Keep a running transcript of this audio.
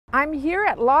I'm here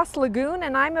at Lost Lagoon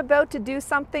and I'm about to do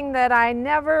something that I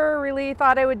never really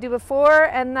thought I would do before,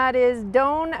 and that is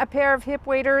don a pair of hip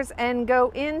waders and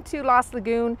go into Lost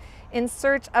Lagoon in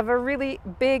search of a really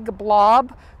big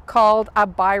blob called a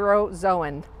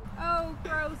birozoan. Oh,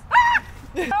 gross. Ah!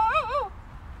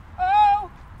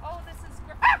 Oh, this is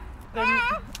gross.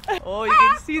 Ah! Oh, you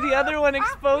can see the other one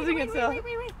exposing itself. Wait.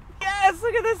 Yes,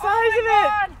 look at the size of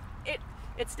it.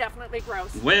 It's definitely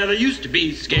gross. Well, I used to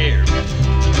be scared,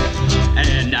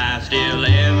 and I still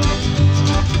am.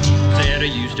 Said I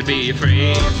used to be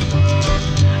afraid,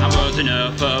 I was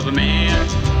enough of a man.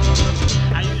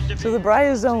 So the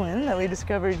bryozoan that we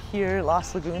discovered here at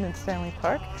Lost Lagoon in Stanley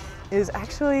Park is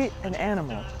actually an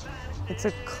animal. It's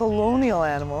a colonial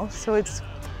animal, so it's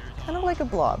kind of like a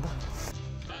blob.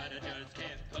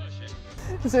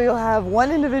 So you'll have one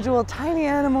individual tiny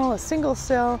animal, a single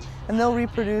cell, and they'll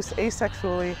reproduce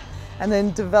asexually and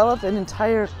then develop an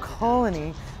entire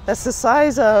colony that's the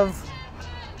size of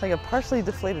like a partially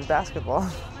deflated basketball.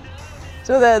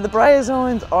 So the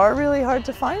bryozoans are really hard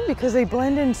to find because they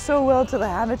blend in so well to the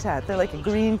habitat. They're like a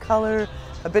green color,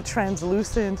 a bit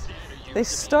translucent. They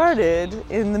started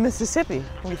in the Mississippi,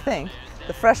 we think,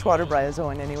 the freshwater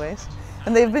bryozoan anyways,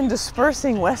 and they've been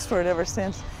dispersing westward ever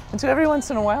since. And so every once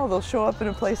in a while they'll show up in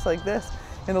a place like this,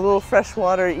 in a little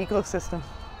freshwater ecosystem.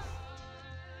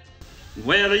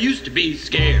 Well, I used to be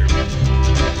scared,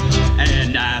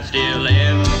 and I still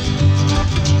am.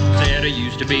 Said I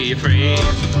used to be afraid,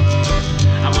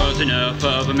 I was enough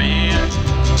of a man.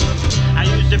 I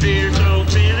used to fear so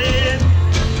feeling,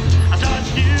 I thought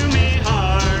you do me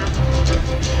harm.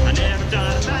 I never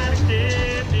thought about